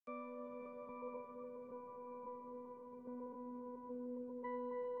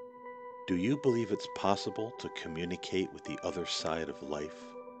Do you believe it's possible to communicate with the other side of life?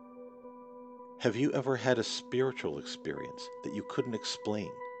 Have you ever had a spiritual experience that you couldn't explain,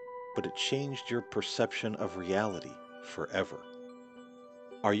 but it changed your perception of reality forever?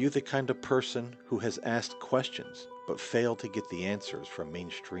 Are you the kind of person who has asked questions but failed to get the answers from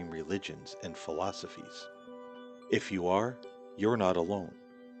mainstream religions and philosophies? If you are, you're not alone.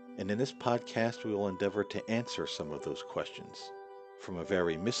 And in this podcast, we will endeavor to answer some of those questions from a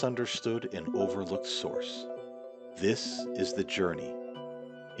very misunderstood and overlooked source. This is the journey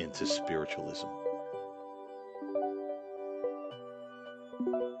into spiritualism.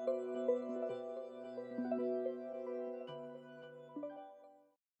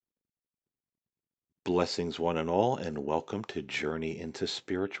 Blessings, one and all, and welcome to Journey into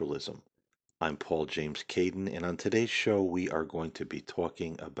Spiritualism. I'm Paul James Caden, and on today's show, we are going to be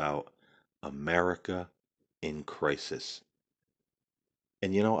talking about America in crisis.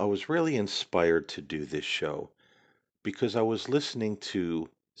 And I was really inspired to do this show because I was listening to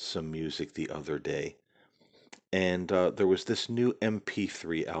some music the other day, and there was this new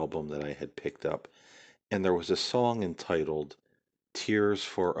MP3 album that I had picked up, and there was a song entitled Tears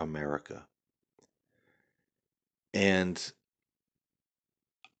for America. And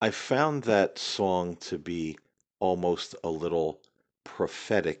I found that song to be almost a little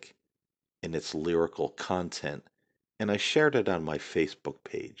prophetic in its lyrical content, and I shared it on my Facebook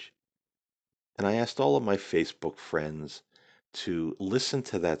page. And I asked all of my Facebook friends to listen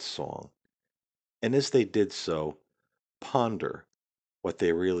to that song, and as they did so, ponder what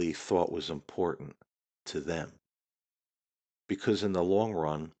they really thought was important to them. Because in the long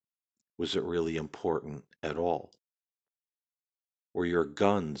run, was it really important at all? Were your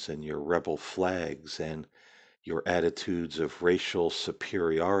guns and your rebel flags and your attitudes of racial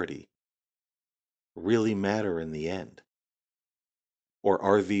superiority really matter in the end? Or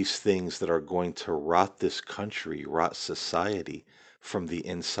are these things that are going to rot this country, rot society from the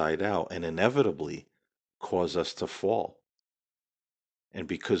inside out, and inevitably cause us to fall? And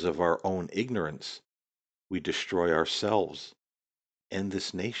because of our own ignorance, we destroy ourselves and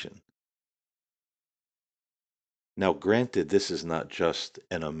this nation. Now, granted, this is not just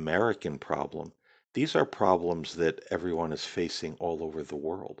an American problem. These are problems that everyone is facing all over the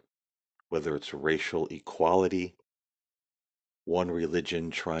world, whether it's racial equality, one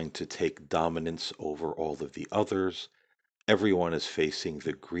religion trying to take dominance over all of the others. Everyone is facing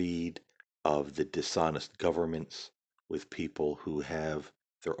the greed of the dishonest governments with people who have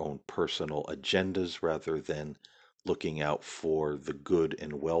their own personal agendas rather than looking out for the good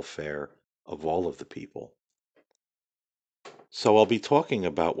and welfare of all of the people. So I'll be talking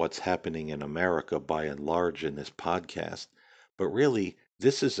about what's happening in America by and large in this podcast, but really,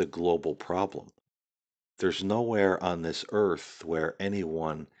 this is a global problem. There's nowhere on this earth where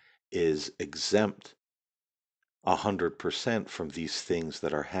anyone is exempt 100% from these things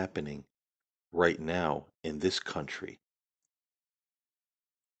that are happening right now in this country.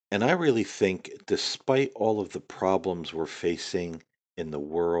 And I really think, despite all of the problems we're facing in the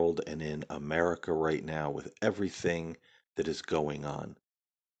world and in America right now with everything that is going on,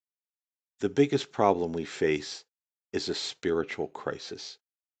 the biggest problem we face is a spiritual crisis.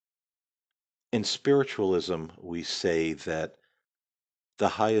 In spiritualism, we say that the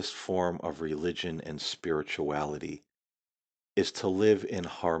highest form of religion and spirituality is to live in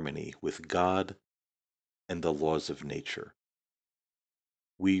harmony with God and the laws of nature.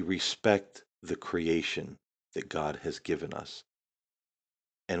 We respect the creation that God has given us,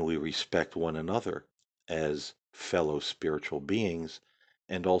 and we respect one another as fellow spiritual beings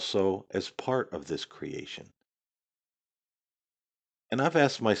and also as part of this creation. And I've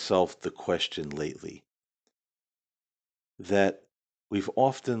asked myself the question lately that we've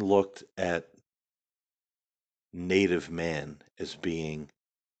often looked at native man as being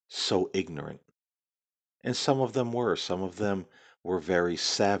so ignorant. And some of them were very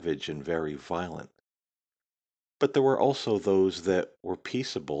savage and very violent. But there were also those that were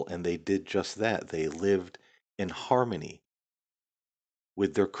peaceable and they did just that. They lived in harmony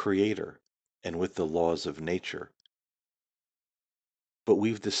with their creator and with the laws of nature. But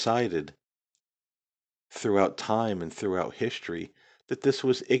we've decided throughout time and throughout history that this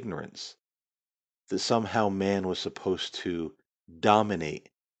was ignorance, that somehow man was supposed to dominate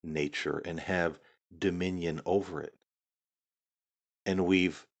nature and have dominion over it. And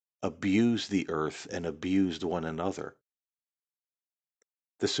we've abused the earth and abused one another.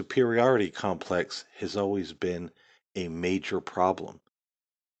 The superiority complex has always been a major problem.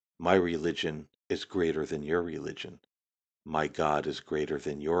 My religion is greater than your religion. My God is greater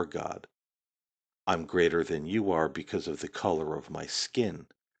than your God. I'm greater than you are because of the color of my skin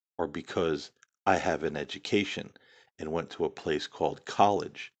or because I have an education and went to a place called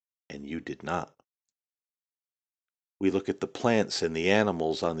college and you did not. We look at the plants and the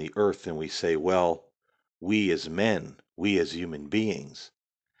animals on the earth and we say, well, we as men, we as human beings,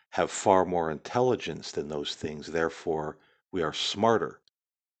 have far more intelligence than those things. Therefore, we are smarter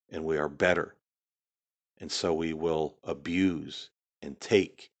and we are better. And so we will abuse and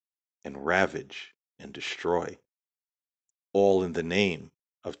take and ravage and destroy, all in the name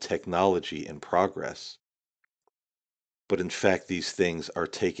of technology and progress. But in fact, these things are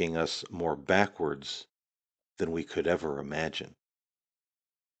taking us more backwards than we could ever imagine.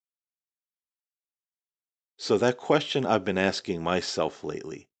 So, that question I've been asking myself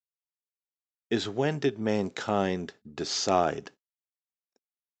lately is, when did mankind decide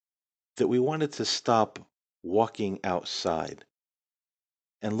that we wanted to stop walking outside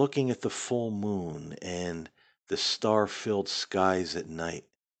and looking at the full moon and the star filled skies at night?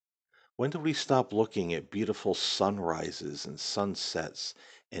 When did we stop looking at beautiful sunrises and sunsets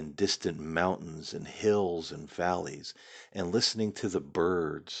and distant mountains and hills and valleys and listening to the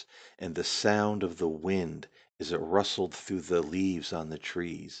birds and the sound of the wind as it rustled through the leaves on the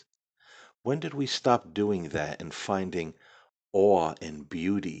trees? When did we stop doing that and finding awe and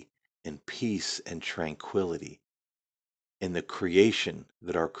beauty and peace and tranquility in the creation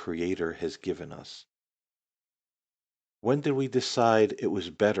that our Creator has given us? When did we decide it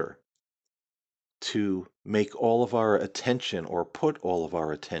was better to make all of our attention or put all of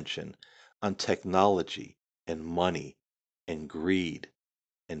our attention on technology and money and greed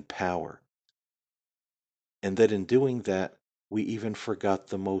and power? And that in doing that, we even forgot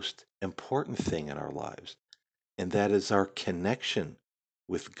the most important thing in our lives, and that is our connection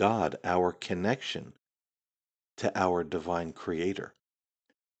with God, our connection to our divine Creator.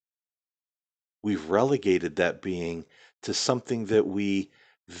 We've relegated that being to something that we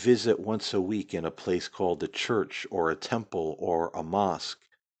visit once a week in a place called a church or a temple or a mosque.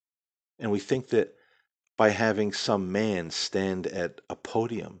 And we think that by having some man stand at a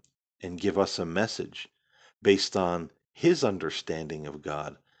podium and give us a message based on his understanding of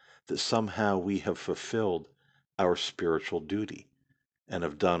God, that somehow we have fulfilled our spiritual duty and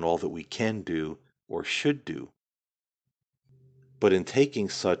have done all that we can do or should do. But in taking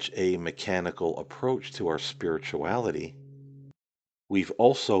such a mechanical approach to our spirituality, we've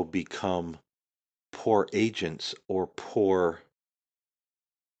also become poor agents or poor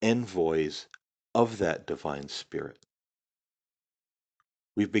envoys of that divine spirit.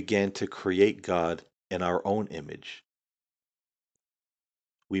 We began to create God in our own image.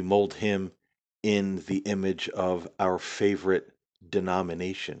 We mold him in the image of our favorite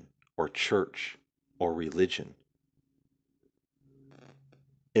denomination or church or religion.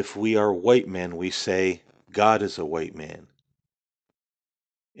 If we are white men, we say God is a white man,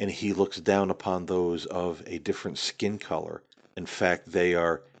 and he looks down upon those of a different skin color. In fact, they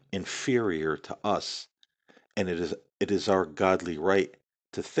are inferior to us, and it is our godly right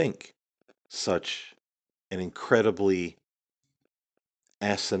to think such an incredibly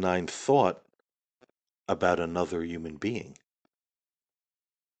asinine thought about another human being.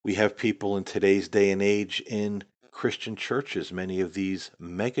 We have people in today's day and age in Christian churches, many of these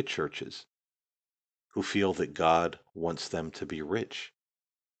mega churches, who feel that God wants them to be rich,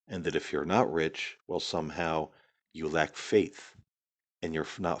 and that if you're not rich, well, somehow you lack faith and you're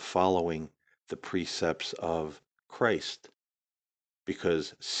not following the precepts of Christ,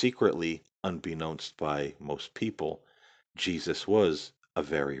 because secretly, unbeknownst by most people, Jesus was a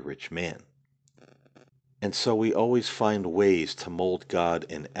very rich man. And so we always find ways to mold God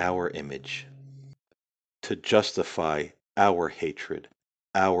in our image, to justify our hatred,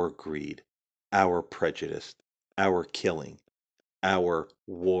 our greed, our prejudice, our killing, our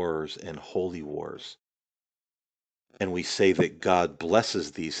wars and holy wars. And we say that God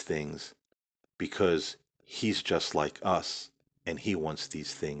blesses these things because he's just like us and he wants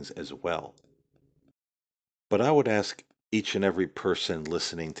these things as well. But I would ask each and every person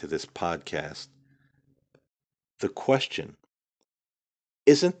listening to this podcast the question: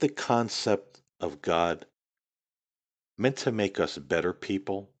 isn't the concept of God meant to make us better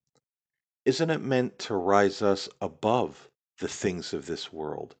people? Isn't it meant to rise us above the things of this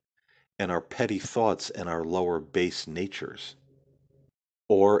world and our petty thoughts and our lower base natures?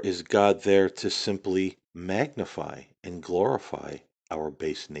 Or is God there to simply magnify and glorify our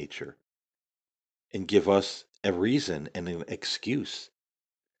base nature and give us a reason and an excuse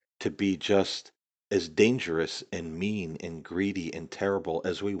to be just as dangerous and mean and greedy and terrible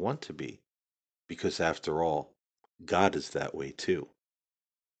as we want to be? Because after all, God is that way too.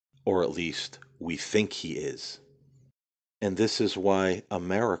 Or at least we think he is. And this is why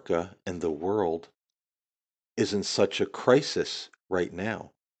America and the world is in such a crisis right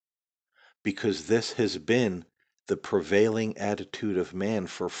now, because this has been the prevailing attitude of man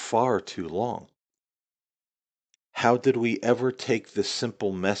for far too long. How did we ever take the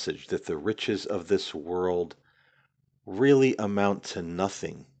simple message that the riches of this world really amount to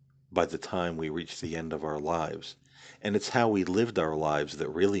nothing by the time we reach the end of our lives? And it's how we lived our lives that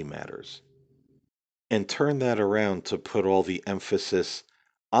really matters. And turn that around to put all the emphasis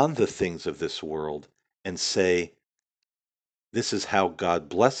on the things of this world and say, this is how God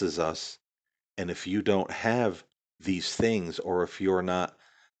blesses us. And if you don't have these things, or if you're not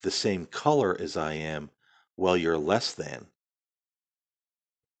the same color as I am, well, you're less than.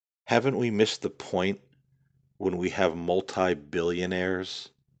 Haven't we missed the point when we have multi-billionaires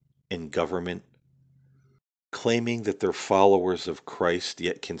in government claiming that they're followers of Christ,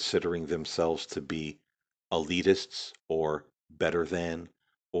 yet considering themselves to be elitists or better than,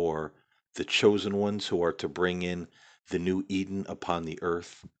 or the chosen ones who are to bring in the new Eden upon the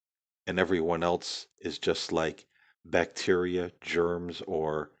earth, and everyone else is just like bacteria, germs,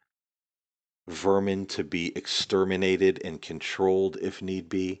 or vermin to be exterminated and controlled if need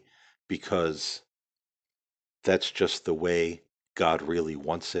be, because that's just the way God really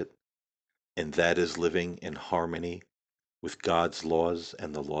wants it, and that is living in harmony with God's laws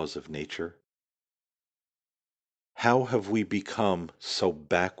and the laws of nature? How have we become so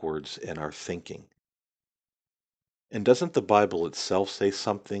backwards in our thinking? And doesn't the Bible itself say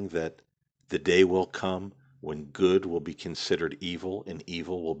something that the day will come when good will be considered evil and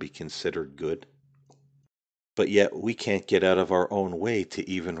evil will be considered good? But yet we can't get out of our own way to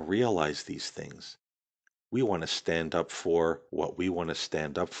even realize these things. We want to stand up for what we want to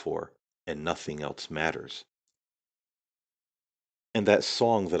stand up for, and nothing else matters. And that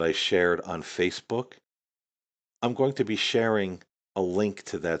song that I shared on Facebook, I'm going to be sharing a link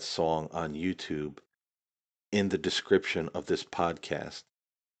to that song on YouTube in the description of this podcast.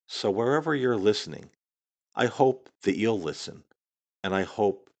 So wherever you're listening, I hope that you'll listen, and I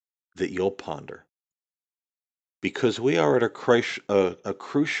hope that you'll ponder. Because we are at a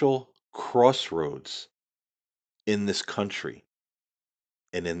crucial crossroads in this country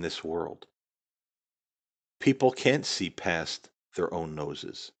and in this world. People can't see past their own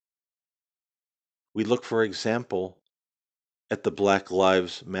noses. We look, for example, at the Black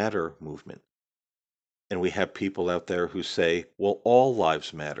Lives Matter movement, and we have people out there who say, well, all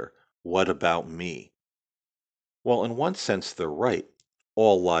lives matter. What about me? Well, in one sense, they're right.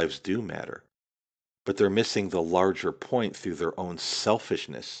 All lives do matter. But they're missing the larger point through their own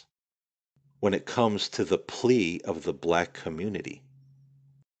selfishness when it comes to the plea of the black community.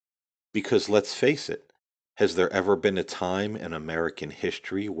 Because let's face it, has there ever been a time in American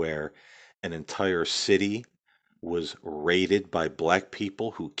history where an entire city was raided by black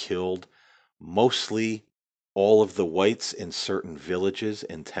people who killed mostly all of the whites in certain villages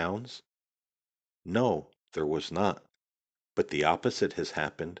and towns? No, there was not. But the opposite has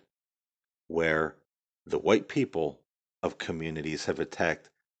happened, where the white people of communities have attacked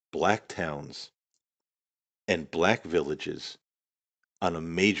black towns and black villages on a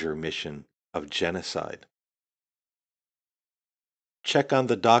major mission of genocide. Check on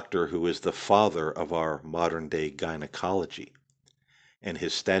the doctor who is the father of our modern day gynecology, and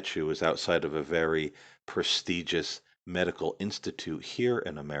his statue is outside of a very prestigious medical institute here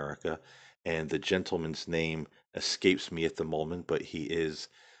in America. And the gentleman's name escapes me at the moment, but he is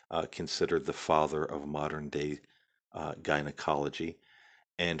considered the father of modern day gynecology.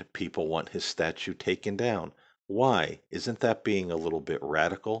 And people want his statue taken down. Why? Isn't that being a little bit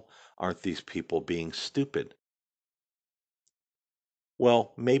radical? Aren't these people being stupid?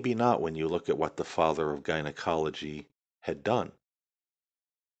 Well, maybe not when you look at what the father of gynecology had done.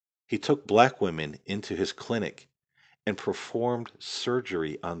 He took black women into his clinic and performed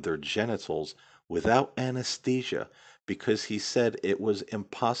surgery on their genitals without anesthesia because he said it was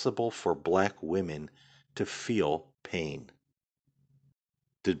impossible for black women to feel pain.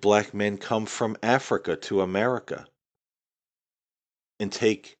 Did black men come from Africa to America and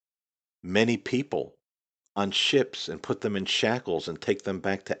take many people on ships and put them in shackles and take them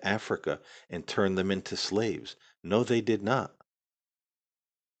back to Africa and turn them into slaves? No, they did not.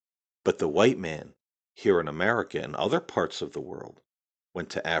 But the white man here in America and other parts of the world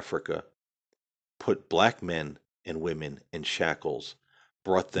went to Africa, put black men and women in shackles,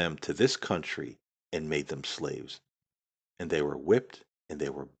 brought them to this country, and made them slaves. And they were whipped, and they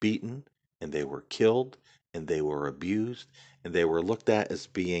were beaten, and they were killed, and they were abused, and they were looked at as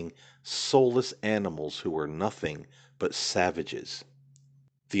being soulless animals who were nothing but savages.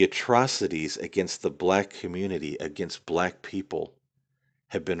 The atrocities against the black community, against black people,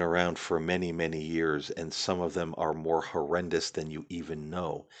 have been around for many, many years, and some of them are more horrendous than you even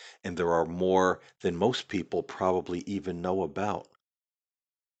know. And there are more than most people probably even know about.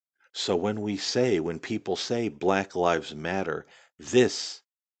 So when people say Black Lives Matter, this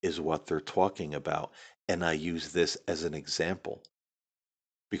is what they're talking about. And I use this as an example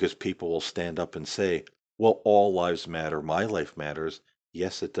because people will stand up and say, well, all lives matter. My life matters.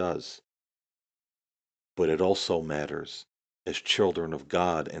 Yes, it does. But it also matters as children of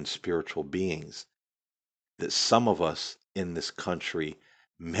God and spiritual beings that some of us in this country,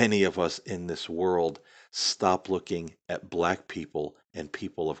 many of us in this world, stop looking at black people and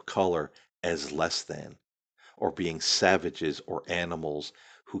people of color as less than, or being savages or animals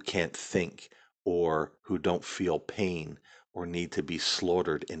who can't think or who don't feel pain or need to be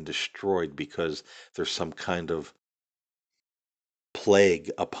slaughtered and destroyed because there's some kind of plague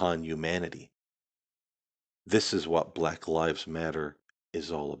upon humanity. This is what Black Lives Matter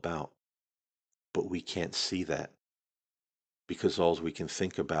is all about. But we can't see that because all we can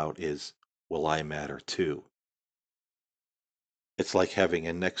think about is, will I matter too? It's like having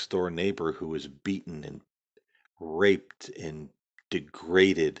a next door neighbor who is beaten and raped and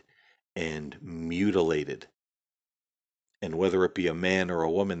degraded and mutilated. And whether it be a man or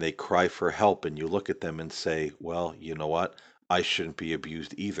a woman, they cry for help, and you look at them and say, well, you know what? I shouldn't be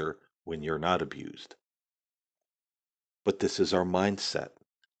abused either when you're not abused. But this is our mindset.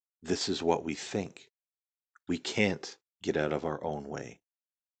 This is what we think. We can't get out of our own way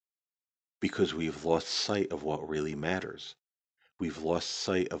because we've lost sight of what really matters. We've lost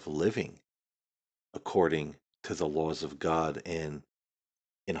sight of living according to the laws of God and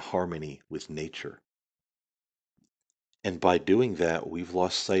in harmony with nature. And by doing that, we've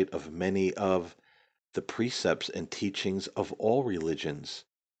lost sight of many of the precepts and teachings of all religions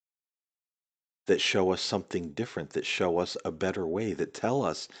that show us something different, that show us a better way, that tell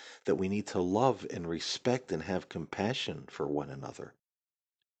us that we need to love and respect and have compassion for one another.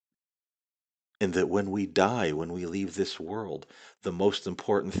 And that when we die, when we leave this world, the most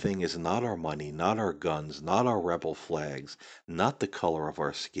important thing is not our money, not our guns, not our rebel flags, not the color of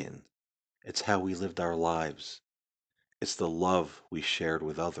our skin. It's how we lived our lives. It's the love we shared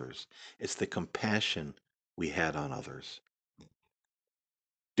with others. It's the compassion we had on others.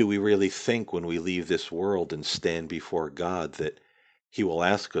 Do we really think when we leave this world and stand before God that He will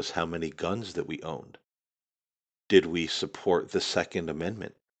ask us how many guns that we owned? Did we support the Second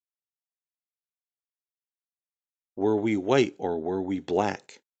Amendment? Were we white or were we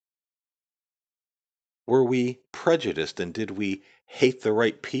black? Were we prejudiced and did we hate the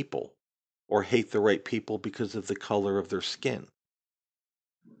right people or hate the right people because of the color of their skin?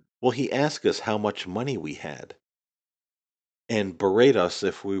 Will He ask us how much money we had and berate us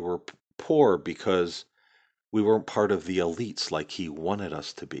if we were poor because we weren't part of the elites like He wanted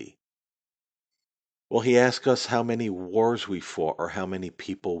us to be? Will He ask us how many wars we fought or how many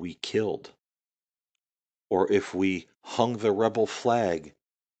people we killed? Or if we hung the rebel flag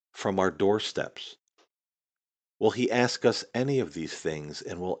from our doorsteps? Will He ask us any of these things,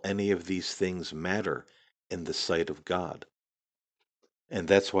 and will any of these things matter in the sight of God? And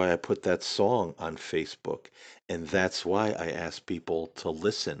that's why I put that song on Facebook, and that's why I ask people to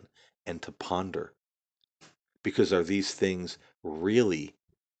listen and to ponder. Because are these things really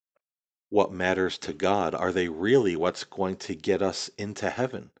what matters to God? Are they really what's going to get us into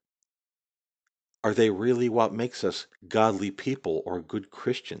heaven? Are they really what makes us godly people or good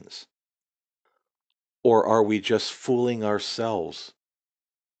Christians? Or are we just fooling ourselves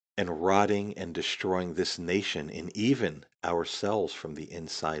and rotting and destroying this nation and even ourselves from the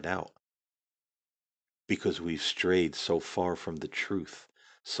inside out? Because we've strayed so far from the truth,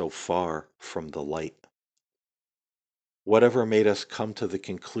 so far from the light. Whatever made us come to the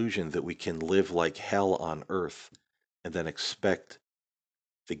conclusion that we can live like hell on earth and then expect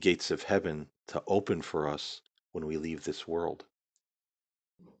the gates of heaven to open for us when we leave this world?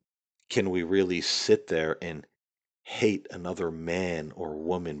 Can we really sit there and hate another man or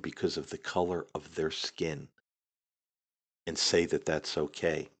woman because of the color of their skin and say that that's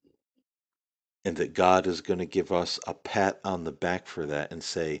okay? And that God is going to give us a pat on the back for that and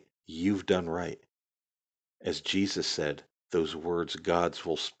say, you've done right. As Jesus said, those words God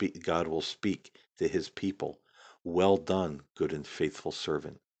will speak to his people. Well done, good and faithful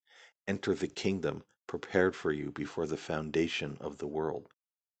servant. Enter the kingdom prepared for you before the foundation of the world.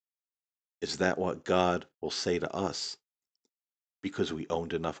 Is that what God will say to us? Because we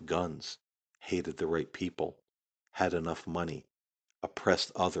owned enough guns, hated the right people, had enough money,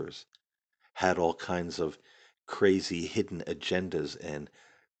 oppressed others, had all kinds of crazy hidden agendas and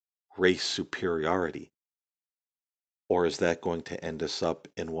race superiority? Or is that going to end us up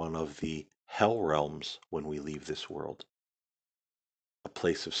in one of the hell realms when we leave this world? A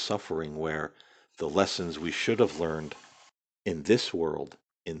place of suffering where the lessons we should have learned in this world,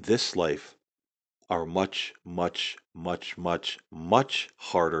 in this life, are much, much, much, much, much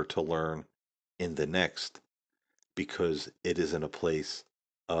harder to learn in the next because it is in a place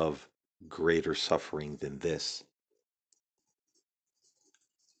of greater suffering than this.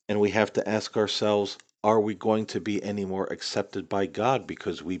 And we have to ask ourselves, are we going to be any more accepted by God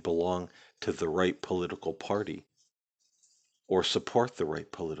because we belong to the right political party or support the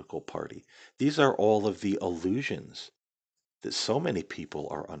right political party? These are all of the illusions that so many people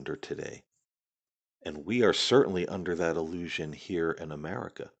are under today. And we are certainly under that illusion here in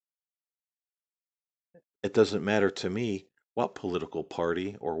America. It doesn't matter to me what political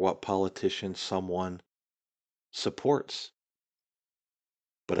party or what politician someone supports.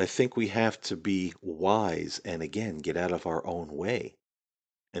 But I think we have to be wise and again get out of our own way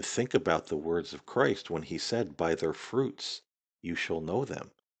and think about the words of Christ when he said, "By their fruits you shall know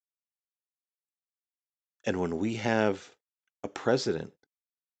them." And when we have a president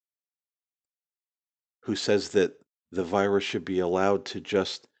who says that the virus should be allowed to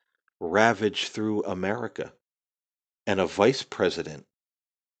just ravage through America, and a vice president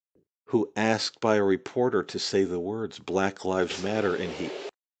who asked by a reporter to say the words Black Lives Matter,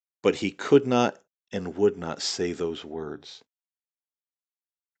 but he could not and would not say those words.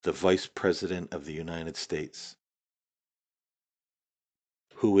 The Vice President of the United States,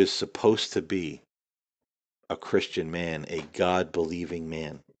 who is supposed to be a Christian man, a God believing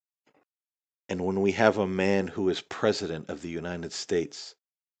man. And when we have a man who is President of the United States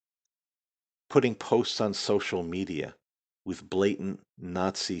putting posts on social media with blatant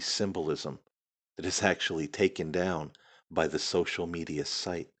Nazi symbolism that is actually taken down by the social media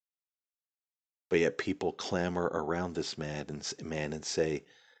site, but yet people clamor around this man and say,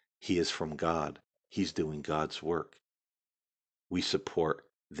 he is from God. He's doing God's work. We support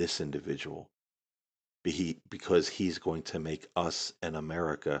this individual because he's going to make us and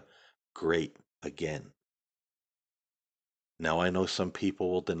America great again. Now, I know some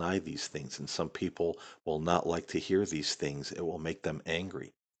people will deny these things, and some people will not like to hear these things. It will make them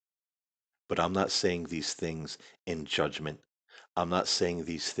angry. But I'm not saying these things in judgment. I'm not saying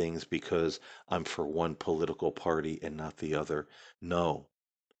these things because I'm for one political party and not the other. No,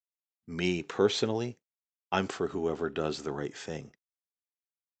 me personally, I'm for whoever does the right thing.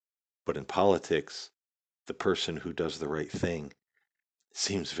 But in politics, the person who does the right thing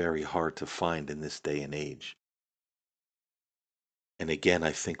seems very hard to find in this day and age. And again,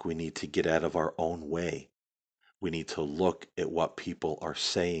 I think we need to get out of our own way. We need to look at what people are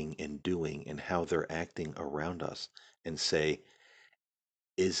saying and doing and how they're acting around us and say,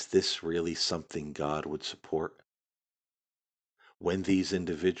 is this really something God would support? When these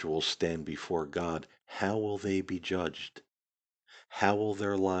individuals stand before God, how will they be judged? How will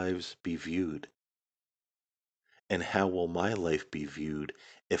their lives be viewed? And how will my life be viewed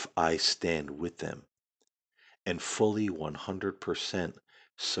if I stand with them and fully 100%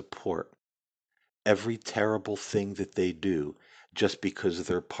 support every terrible thing that they do just because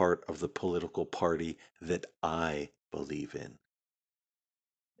they're part of the political party that I believe in?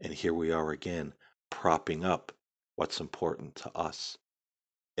 And here we are again, propping up what's important to us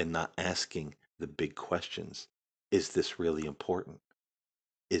and not asking the big questions. Is this really important?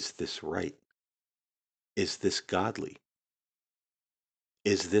 Is this right? Is this godly?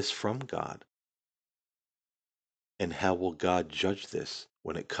 Is this from God? And how will God judge this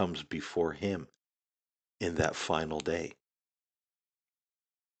when it comes before Him in that final day?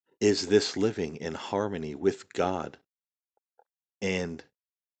 Is this living in harmony with God and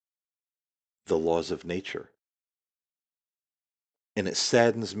the laws of nature? And it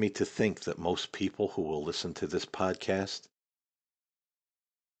saddens me to think that most people who will listen to this podcast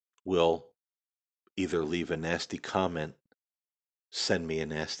will either leave a nasty comment, send me a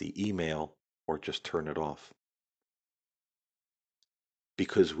nasty email, or just turn it off.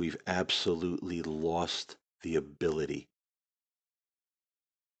 Because we've absolutely lost the ability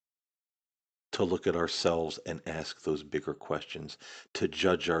to look at ourselves and ask those bigger questions, to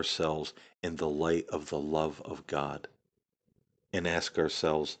judge ourselves in the light of the love of God, and ask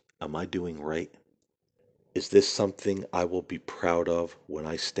ourselves, am I doing right? Is this something I will be proud of when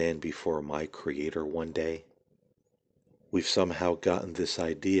I stand before my Creator one day? We've somehow gotten this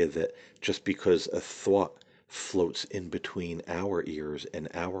idea that just because a thought floats in between our ears and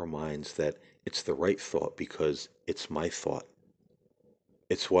our minds, that it's the right thought because it's my thought.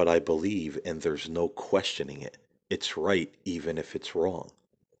 It's what I believe, and there's no questioning it. It's right even if it's wrong.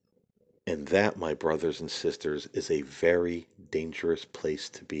 And that, my brothers and sisters, is a very dangerous place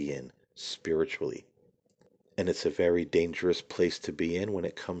to be in spiritually. And it's a very dangerous place to be in when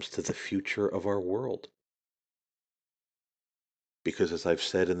it comes to the future of our world. Because as I've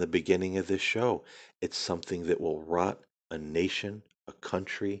said in the beginning of this show, it's something that will rot a nation, a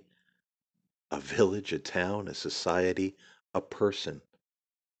country, a village, a town, a society, a person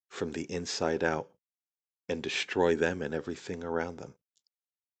from the inside out and destroy them and everything around them.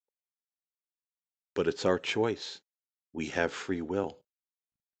 But it's our choice. We have free will.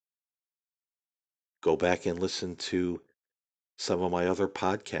 Go back and listen to some of my other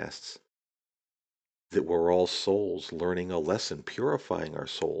podcasts that we're all souls learning a lesson, purifying our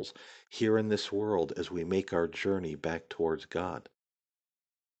souls here in this world as we make our journey back towards God.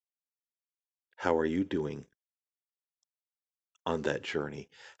 How are you doing on that journey?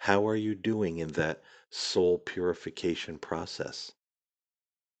 How are you doing in that soul purification process?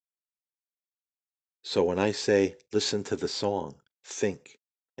 So when I say listen to the song, think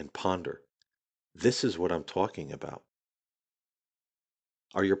and ponder, this is what I'm talking about.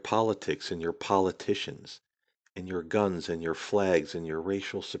 Are your politics and your politicians and your guns and your flags and your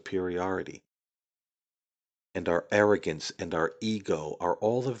racial superiority and our arrogance and our ego, are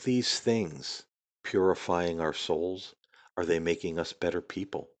all of these things purifying our souls? Are they making us better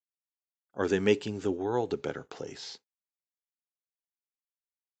people? Are they making the world a better place?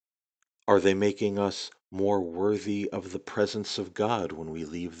 Are they making us more worthy of the presence of God when we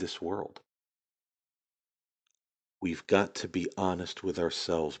leave this world? We've got to be honest with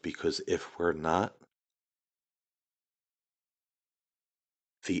ourselves, because if we're not,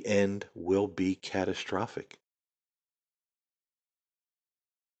 the end will be catastrophic.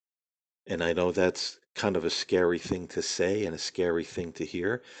 And I know that's kind of a scary thing to say and a scary thing to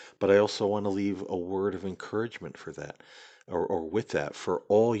hear, but I also want to leave a word of encouragement for that, or with that, for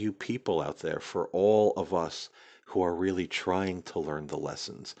all you people out there, for all of us who are really trying to learn the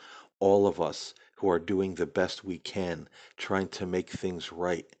lessons, all of us who are doing the best we can, trying to make things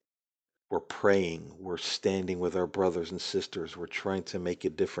right. We're praying, we're standing with our brothers and sisters, we're trying to make a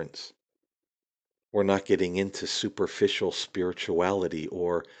difference. We're not getting into superficial spirituality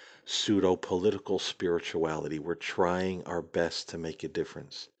or pseudo political spirituality. We're trying our best to make a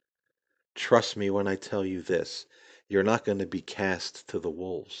difference. Trust me when I tell you this, you're not going to be cast to the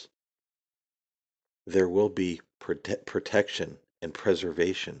wolves. There will be protection and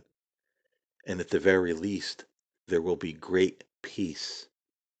preservation, and at the very least, there will be great peace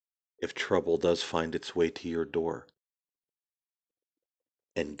if trouble does find its way to your door.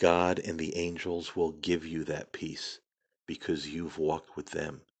 And God and the angels will give you that peace because you've walked with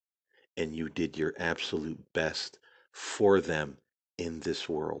them and you did your absolute best for them in this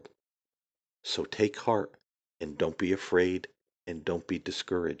world. So take heart and don't be afraid and don't be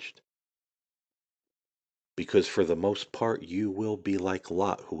discouraged. Because for the most part, you will be like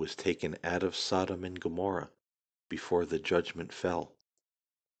Lot, who was taken out of Sodom and Gomorrah before the judgment fell.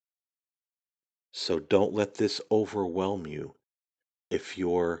 So don't let this overwhelm you if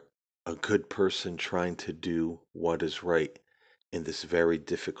you're a good person trying to do what is right in this very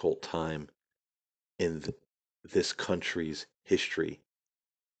difficult time in this country's history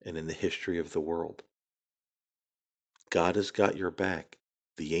and in the history of the world. God has got your back.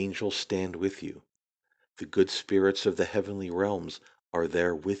 The angels stand with you. The good spirits of the heavenly realms are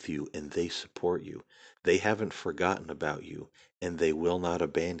there with you and they support you. They haven't forgotten about you and they will not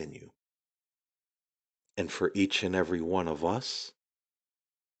abandon you. And for each and every one of us,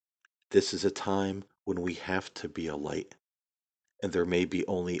 this is a time when we have to be a light. And there may be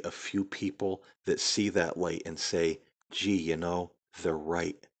only a few people that see that light and say, gee, they're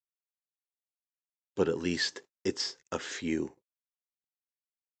right. But at least it's a few.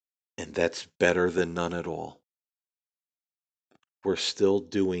 And that's better than none at all. We're still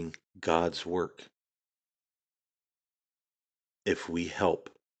doing God's work if we help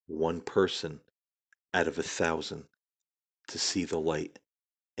one person out of 1,000 to see the light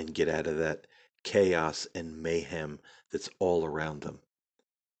and get out of that chaos and mayhem that's all around them.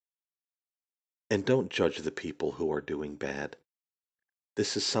 And don't judge the people who are doing bad.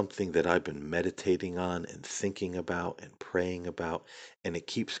 This is something that I've been meditating on and thinking about and praying about, and it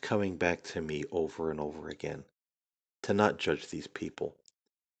keeps coming back to me over and over again to not judge these people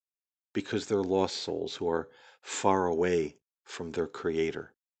because they're lost souls who are far away from their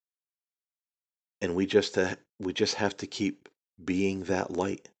Creator. And we just have to keep being that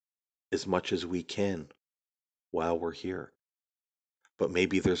light as much as we can while we're here. But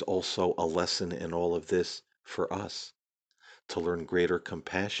maybe there's also a lesson in all of this for us to learn greater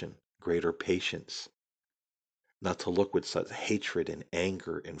compassion, greater patience, not to look with such hatred and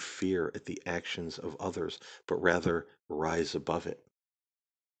anger and fear at the actions of others, but rather rise above it.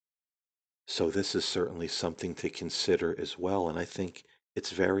 So, this is certainly something to consider as well, and I think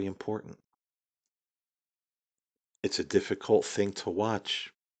it's very important. It's a difficult thing to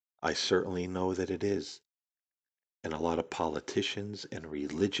watch. I certainly know that it is. And a lot of politicians and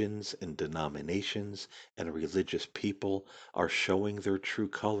religions and denominations and religious people are showing their true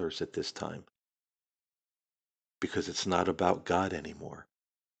colors at this time because it's not about God anymore.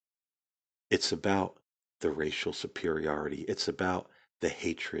 It's about the racial superiority. It's about the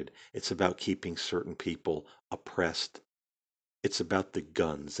hatred. It's about keeping certain people oppressed. It's about the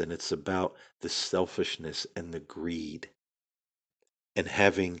guns and it's about the selfishness and the greed and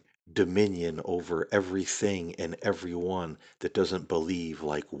having dominion over everything and everyone that doesn't believe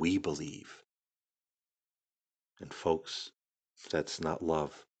like we believe. And folks, that's not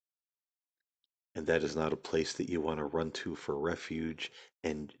love. And that is not a place that you want to run to for refuge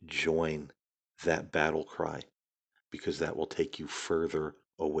and join that battle cry, because that will take you further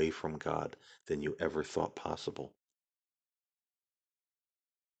away from God than you ever thought possible.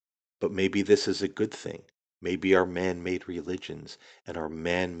 But maybe this is a good thing. Maybe our man made religions and our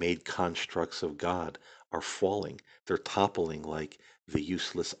man made constructs of God are falling. They're toppling like the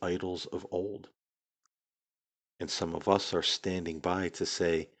useless idols of old. And some of us are standing by to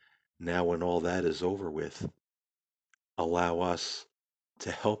say, now when all that is over with, allow us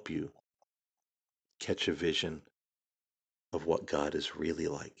to help you catch a vision of what God is really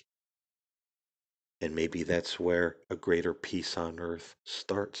like. And maybe that's where a greater peace on earth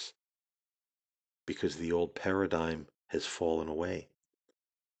starts, because the old paradigm has fallen away.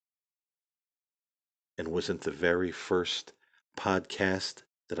 And wasn't the very first podcast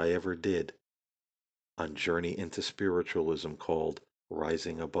that I ever did on Journey into Spiritualism called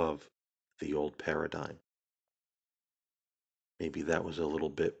Rising Above the Old Paradigm? Maybe that was a little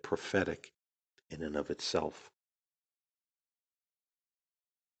bit prophetic in and of itself.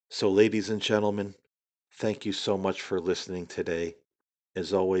 So, ladies and gentlemen, thank you so much for listening today.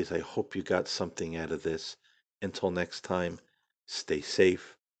 As always, I hope you got something out of this. Until next time, stay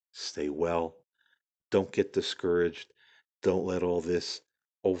safe, stay well, don't get discouraged, don't let all this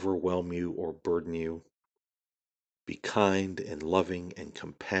overwhelm you or burden you. Be kind and loving and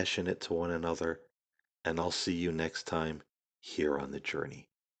compassionate to one another, and I'll see you next time here on the journey.